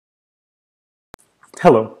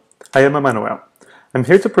Hello, I am Emanoel. I'm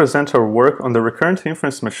here to present our work on the recurrent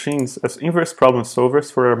inference machines as inverse problem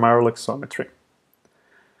solvers for Relaxometry.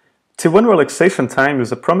 T1 relaxation time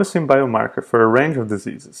is a promising biomarker for a range of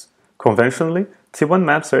diseases. Conventionally, T1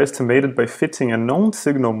 maps are estimated by fitting a known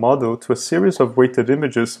signal model to a series of weighted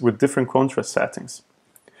images with different contrast settings.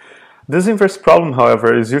 This inverse problem,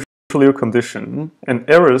 however, is usually ill-conditioned, and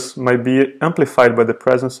errors might be amplified by the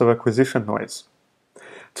presence of acquisition noise.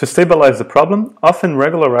 To stabilize the problem, often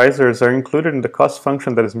regularizers are included in the cost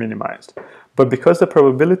function that is minimized. But because the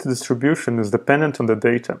probability distribution is dependent on the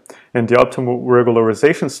data and the optimal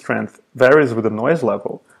regularization strength varies with the noise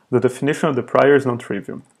level, the definition of the prior is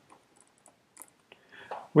non-trivial.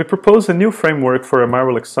 We propose a new framework for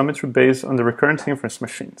Relaxometry based on the recurrent inference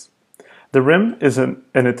machines. The RIM is an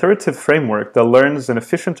iterative framework that learns an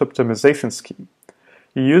efficient optimization scheme.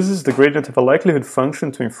 It uses the gradient of a likelihood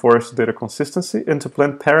function to enforce data consistency and to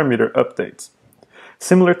plan parameter updates,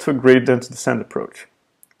 similar to a gradient descent approach.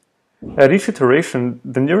 At each iteration,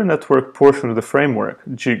 the neural network portion of the framework,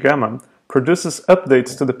 G-gamma, produces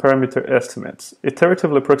updates to the parameter estimates,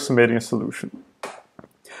 iteratively approximating a solution.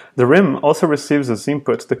 The RIM also receives as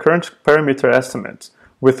input the current parameter estimates,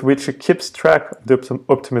 with which it keeps track of the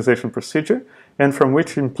optimization procedure and from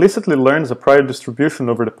which it implicitly learns a prior distribution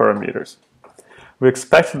over the parameters. We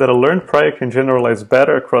expect that a learned prior can generalize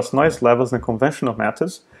better across noise levels than conventional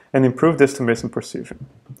methods and improve the estimation precision.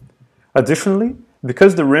 Additionally,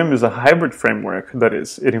 because the RIM is a hybrid framework, that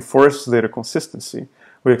is, it enforces data consistency,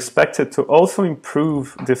 we expect it to also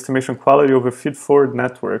improve the estimation quality over feed-forward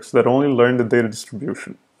networks that only learn the data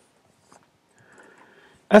distribution.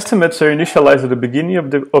 Estimates are initialized at the beginning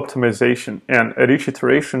of the optimization, and at each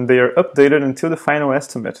iteration they are updated until the final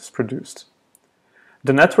estimate is produced.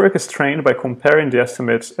 The network is trained by comparing the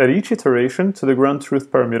estimates at each iteration to the ground truth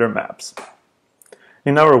parameter maps.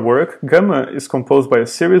 In our work, gamma is composed by a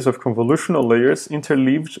series of convolutional layers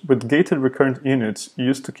interleaved with gated recurrent units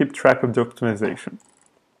used to keep track of the optimization.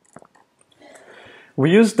 We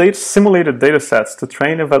use simulated datasets to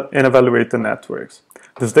train and evaluate the networks.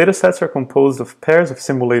 These datasets are composed of pairs of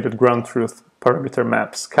simulated ground truth parameter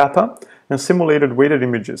maps, kappa, and simulated weighted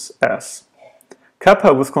images, S.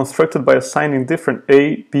 Kappa was constructed by assigning different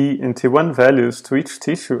A, B, and T1 values to each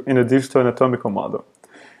tissue in a digital anatomical model.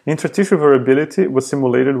 Intertissue variability was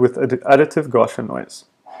simulated with additive Gaussian noise.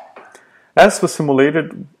 S was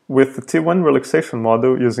simulated with the T1 relaxation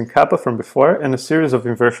model using kappa from before and a series of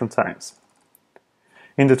inversion times.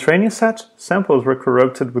 In the training set, samples were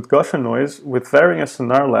corrupted with Gaussian noise with varying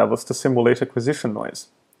SNR levels to simulate acquisition noise.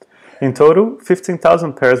 In total,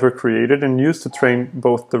 15,000 pairs were created and used to train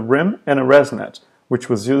both the RIM and a ResNet, which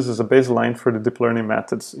was used as a baseline for the deep learning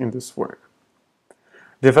methods in this work.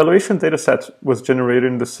 The evaluation dataset was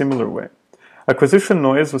generated in a similar way. Acquisition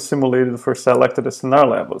noise was simulated for selected SNR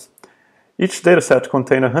levels. Each dataset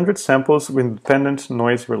contained 100 samples with independent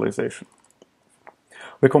noise realization.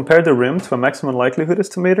 We compared the RIM to a Maximum Likelihood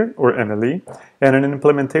Estimator, or MLE, and an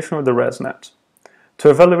implementation of the ResNet. To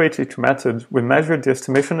evaluate each method, we measured the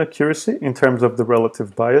estimation accuracy in terms of the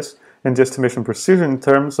relative bias and the estimation precision in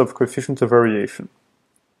terms of coefficient of variation.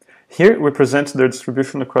 Here, we present their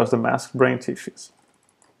distribution across the masked brain tissues.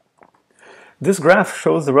 This graph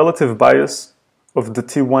shows the relative bias of the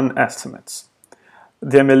T1 estimates.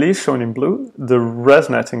 The MLE shown in blue, the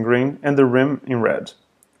ResNet in green, and the RIM in red.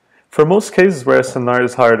 For most cases where SNR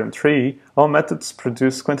is higher than 3, all methods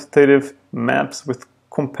produce quantitative maps with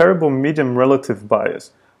comparable medium relative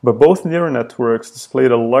bias, but both neural networks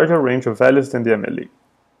displayed a larger range of values than the MLE.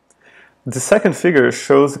 The second figure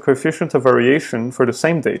shows the coefficient of variation for the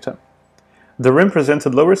same data. The RIM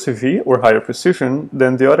presented lower CV or higher precision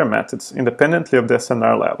than the other methods, independently of the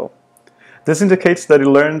SNR level. This indicates that it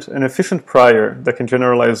learned an efficient prior that can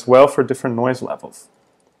generalize well for different noise levels.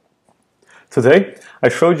 Today, I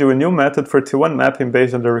showed you a new method for T1 mapping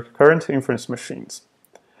based on the recurrent inference machines.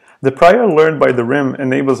 The prior learned by the RIM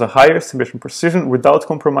enables a higher estimation precision without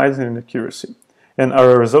compromising in accuracy, and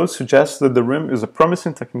our results suggest that the RIM is a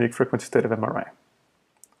promising technique for quantitative MRI.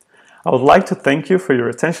 I would like to thank you for your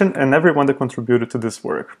attention and everyone that contributed to this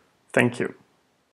work. Thank you.